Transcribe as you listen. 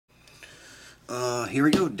Here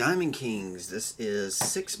we go, Diamond Kings. This is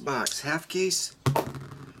 6-box half case.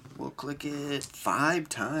 We'll click it 5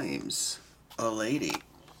 times. A lady.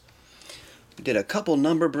 We did a couple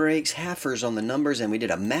number breaks, halfers on the numbers, and we did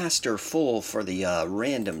a master full for the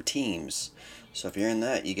random teams. So if you're in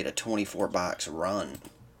that, you get a 24-box run.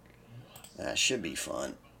 That should be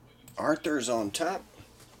fun. Arthur's on top.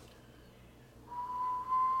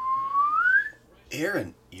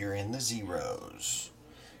 Aaron, you're in the zeros.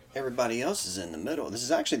 Everybody else is in the middle. This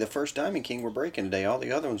is actually the first Diamond King we're breaking today. All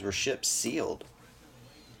the other ones were shipped sealed.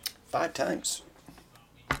 5 times.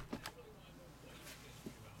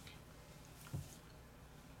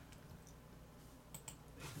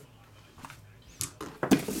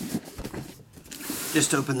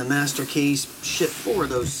 Just opened the master case. Shipped 4 of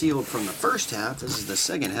those sealed from the first half. This is the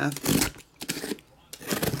second half.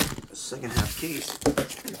 The second half case.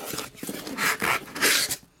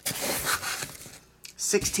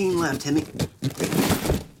 16 left, Timmy.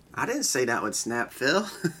 I didn't say that would snap, Phil.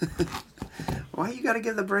 Why you got to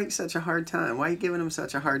give the break such a hard time? Why are you giving him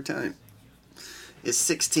such a hard time? It's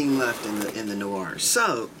 16 left in the noir.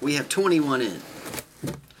 So, we have 21 in.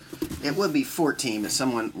 It would be 14 if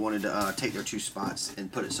someone wanted to take their 2 spots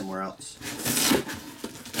and put it somewhere else.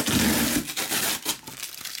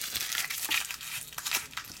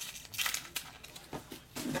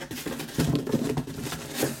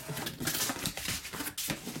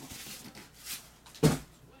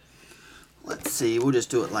 See, we'll just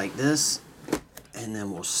do it like this, and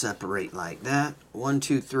then we'll separate like that. 1,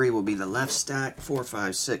 2, 3 will be the left stack. 4,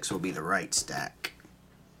 5, 6 will be the right stack.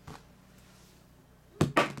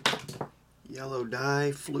 Yellow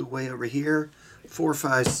die flew way over here. 4,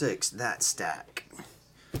 5, 6, that stack.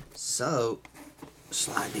 So,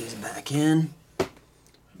 slide these back in.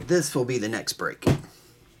 This will be the next break.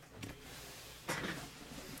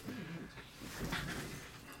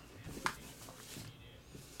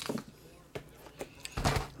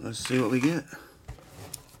 Let's see what we get.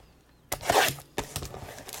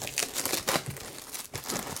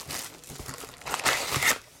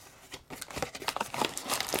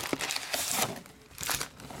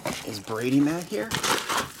 Is Brady Matt here?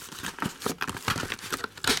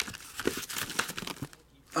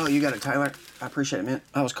 Oh, you got it, Tyler. I appreciate it, man.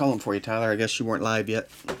 I was calling for you, Tyler. I guess you weren't live yet.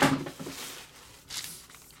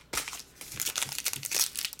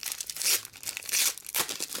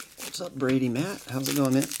 What's up, Brady Matt? How's it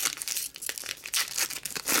going, man?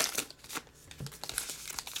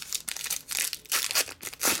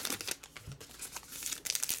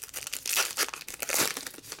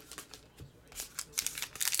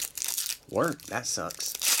 Work. That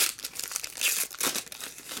sucks.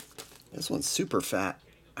 This one's super fat.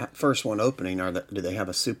 First one opening, do they have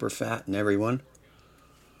a super fat in every one?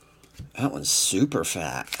 That one's super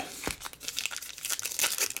fat.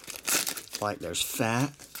 Like there's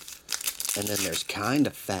fat, and then there's kind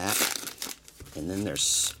of fat, and then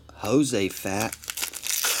there's Jose fat,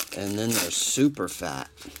 and then there's super fat.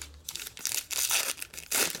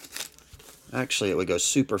 Actually, it would go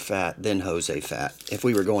super fat, then Jose fat, if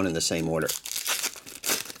we were going in the same order.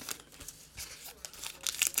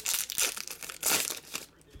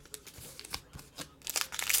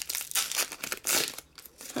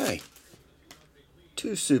 Hey,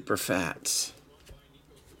 2 super fats.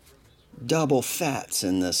 Double fats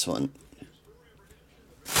in this one.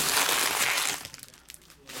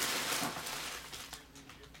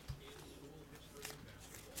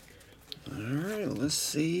 Alright, let's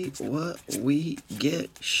see what we get,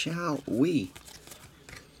 shall we?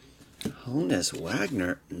 Honus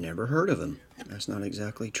Wagner, never heard of him. That's not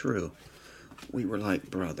exactly true. We were like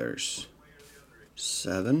brothers.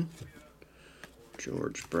 7.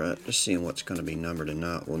 George Brett, just seeing what's going to be numbered and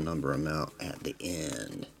not. We'll number them out at the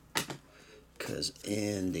end. Because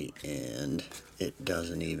in the end, it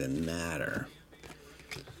doesn't even matter.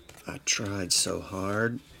 I tried so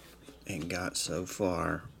hard and got so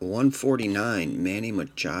far. 149, Manny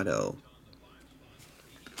Machado.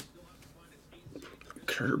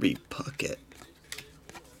 Kirby Puckett.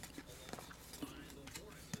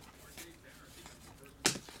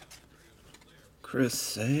 Chris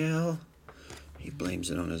Sale. He blames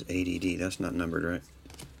it on his ADD. That's not numbered, right?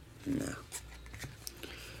 No.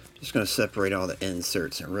 Just going to separate all the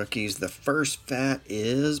inserts and rookies. The first fat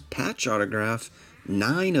is patch autograph.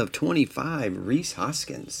 9 of 25, Rhys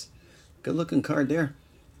Hoskins. Good looking card there.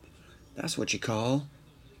 That's what you call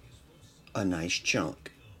a nice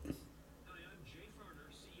chunk.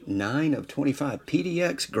 9 of 25.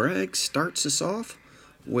 PDX Greg starts us off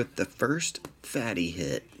with the first fatty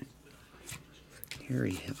hit.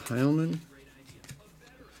 Harry Heilman.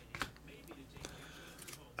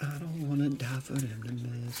 I don't want to die for them to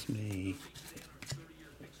miss me.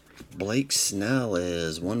 Blake Snell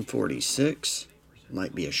is 146.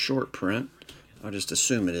 Might be a short print. I'll just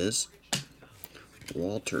assume it is.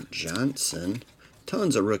 Walter Johnson.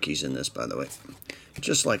 Tons of rookies in this, by the way.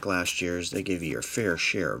 Just like last year's, they give you your fair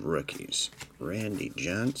share of rookies. Randy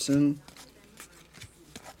Johnson.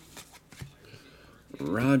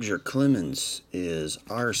 Roger Clemens is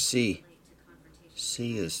RC.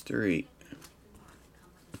 C is 3.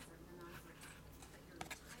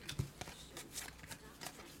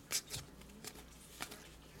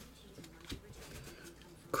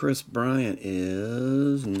 Chris Bryant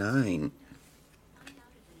is 9.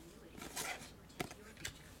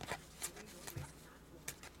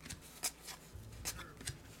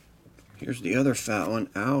 Here's the other fat one,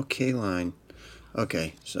 Al Kaline.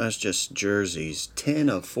 Okay, so that's just jerseys. 10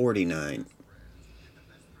 of 49.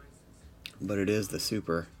 But it is the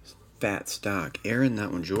super fat stock. Aaron,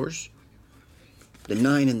 that one's yours. The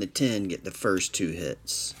 9 and the 10 get the first 2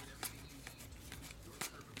 hits.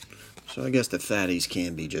 So I guess the fatties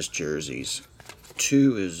can be just jerseys.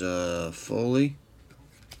 2 is Foley.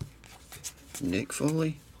 Nick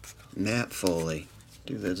Foley? Matt Foley.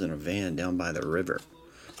 Dude lives in a van down by the river.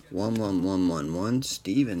 11111.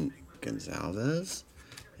 Steven Gonzalez.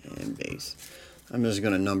 And base. I'm just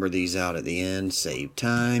going to number these out at the end. Save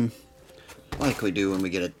time. Like we do when we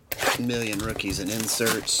get a million rookies and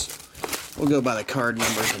inserts. We'll go by the card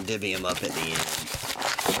numbers and divvy them up at the end.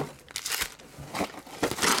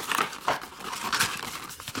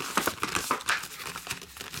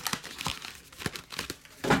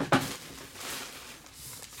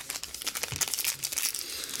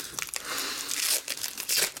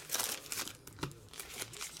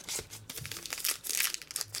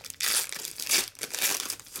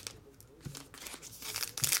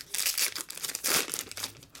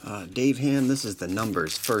 Dave Hand, this is the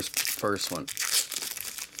numbers first one.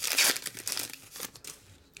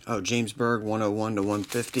 Oh, James Berg, 101 to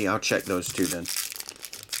 150. I'll check those two then.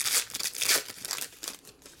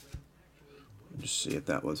 Just see if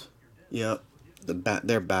that was. Yep,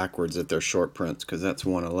 they're backwards if they're short prints because that's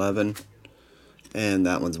 111, and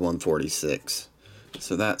that one's 146.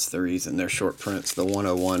 So that's the reason they're short prints. The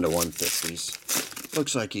 101 to 150s.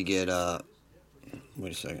 Looks like you get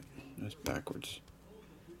Wait a second, that's backwards.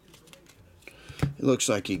 It looks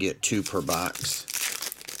like you get 2 per box.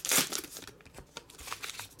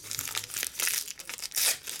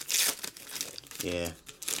 Yeah,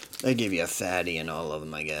 they give you a fatty in all of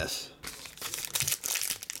them, I guess.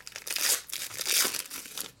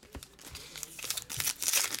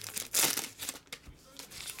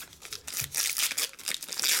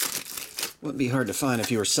 Wouldn't be hard to find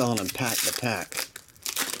if you were selling them pack to pack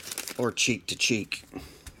or cheek to cheek.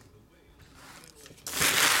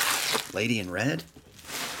 Lady in Red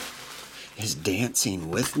is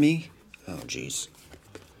dancing with me. Oh, jeez.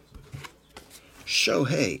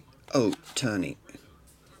 Shohei Ohtani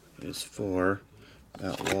is 4.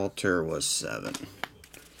 That Walter was 7.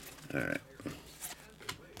 All right.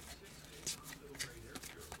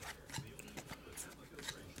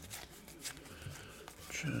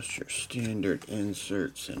 Just your standard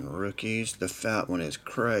inserts and rookies. The fat one is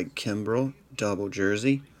Craig Kimbrell, double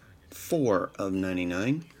jersey, 4 of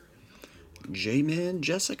 99. J-Man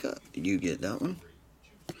Jessica, you get that one.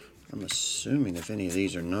 I'm assuming if any of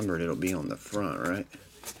these are numbered, it'll be on the front, right?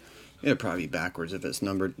 It'll probably be backwards if it's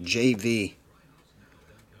numbered. JV.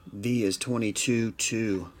 V is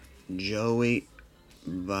 22-2. Joey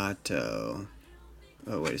Votto.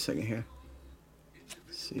 Oh, wait a second here.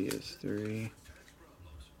 C is 3.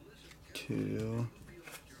 2.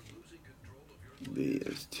 B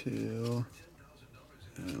is 2.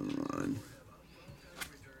 And 1.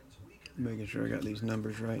 Making sure I got these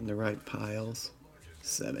numbers right in the right piles.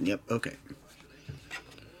 7. Yep, okay.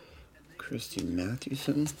 Christy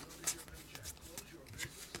Mathewson.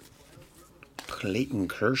 Clayton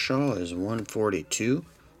Kershaw is 142.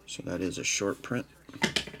 So that is a short print.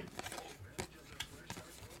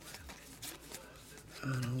 I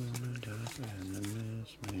don't want to die and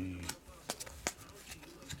miss me.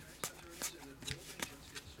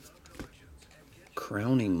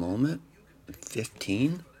 Crowning moment.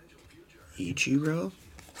 15. Ichiro.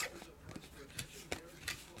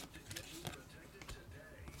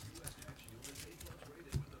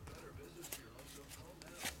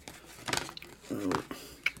 Oh,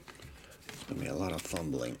 it's gonna be a lot of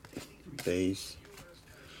fumbling. Base.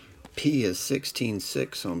 P is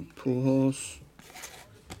 16-6 on Pujols.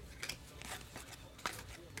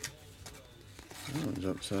 That one's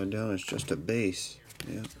upside down. It's just a base.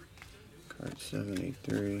 Yeah. Card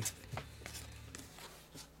 73.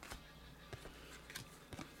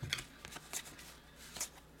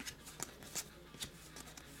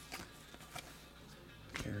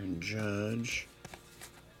 Judge.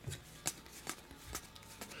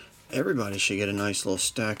 Everybody should get a nice little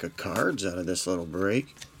stack of cards out of this little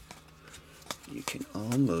break. You can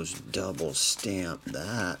almost double stamp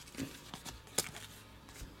that.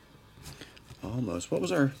 Almost. What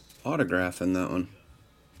was our autograph in that one?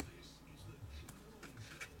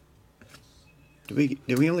 Did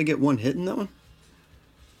we only get one hit in that one?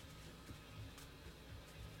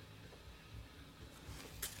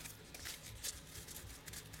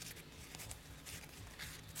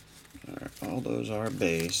 All those are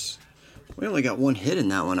base. We only got one hit in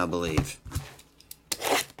that one, I believe.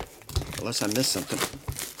 Unless I missed something.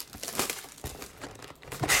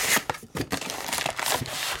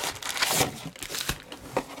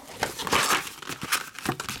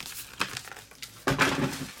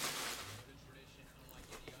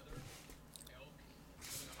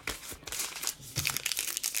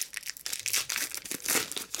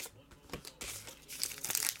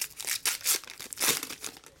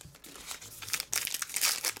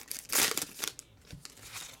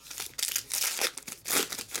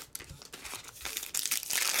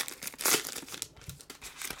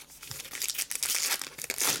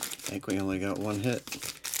 I think we only got one hit.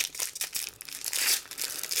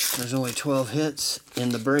 There's only 12 hits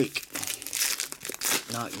in the break.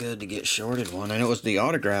 Not good to get shorted one. And it was the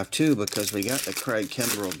autograph too, because we got the Craig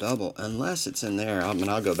Kimbrell double. Unless it's in there, I mean,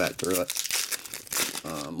 I'll go back through it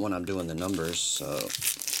when I'm doing the numbers. So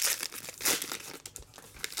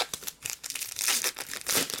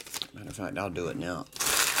matter of fact, I'll do it now.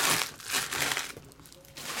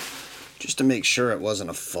 Just to make sure it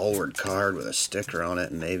wasn't a forward card with a sticker on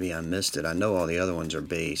it, and maybe I missed it. I know all the other ones are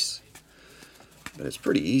base, but it's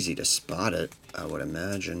pretty easy to spot it, I would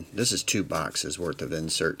imagine. This is 2 boxes worth of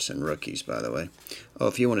inserts and rookies, by the way. Oh,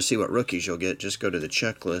 if you want to see what rookies you'll get, just go to the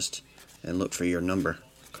checklist and look for your number.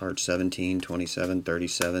 Card 17, 27,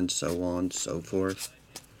 37, so on, so forth.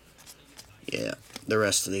 Yeah, the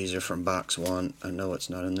rest of these are from box 1. I know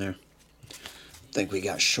it's not in there. I think we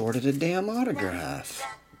got shorted a damn autograph.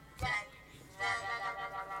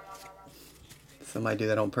 Somebody do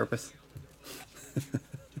that on purpose?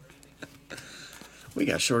 We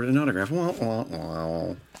got shorted an autograph. Wah, wah,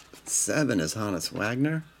 wah. 7 is Hannes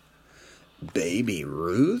Wagner. Baby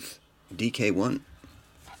Ruth. DK1.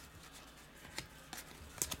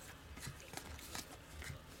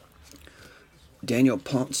 Daniel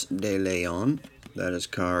Ponce de Leon. That is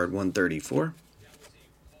card 134.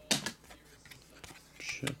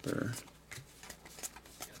 Chipper.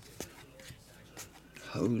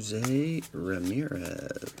 Jose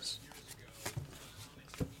Ramirez.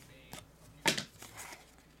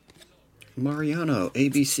 Mariano,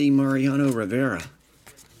 ABC Mariano Rivera.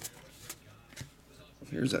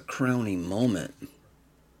 Here's a crowning moment.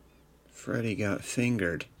 Freddie got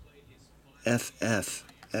fingered. FF.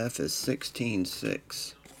 F is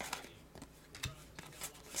 16-6.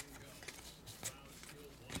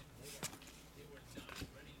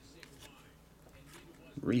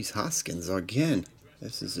 Rhys Hoskins again.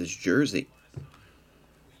 This is his jersey.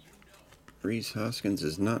 Rhys Hoskins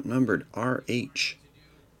is not numbered. RH.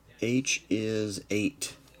 H is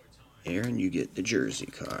 8. Aaron, you get the jersey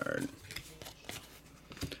card.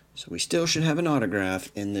 So we still should have an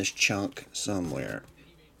autograph in this chunk somewhere.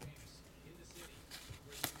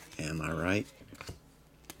 Am I right?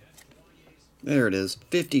 There it is.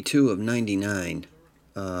 52 of 99.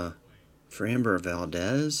 Framber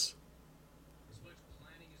Valdez.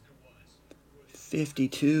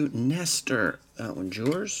 52, Nestor. That one's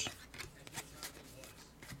yours.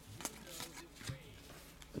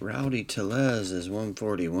 Rowdy Tellez is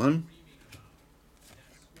 141.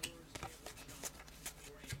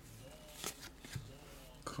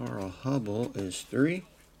 Carl Hubble is 3.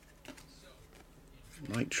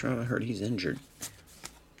 Mike Trout, I heard he's injured.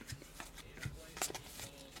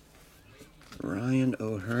 Ryan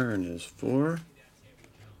O'Hearn is 4.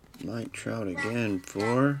 Mike Trout again,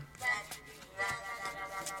 4.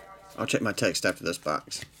 I'll check my text after this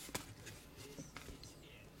box.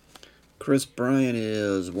 Chris Bryant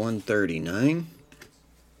is 139.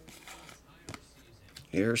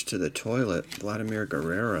 Heirs to the Toilet, Vladimir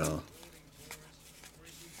Guerrero.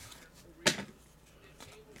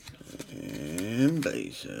 And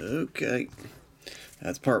base. Okay.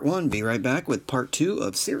 That's part 1. Be right back with part 2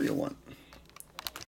 of Serial 1.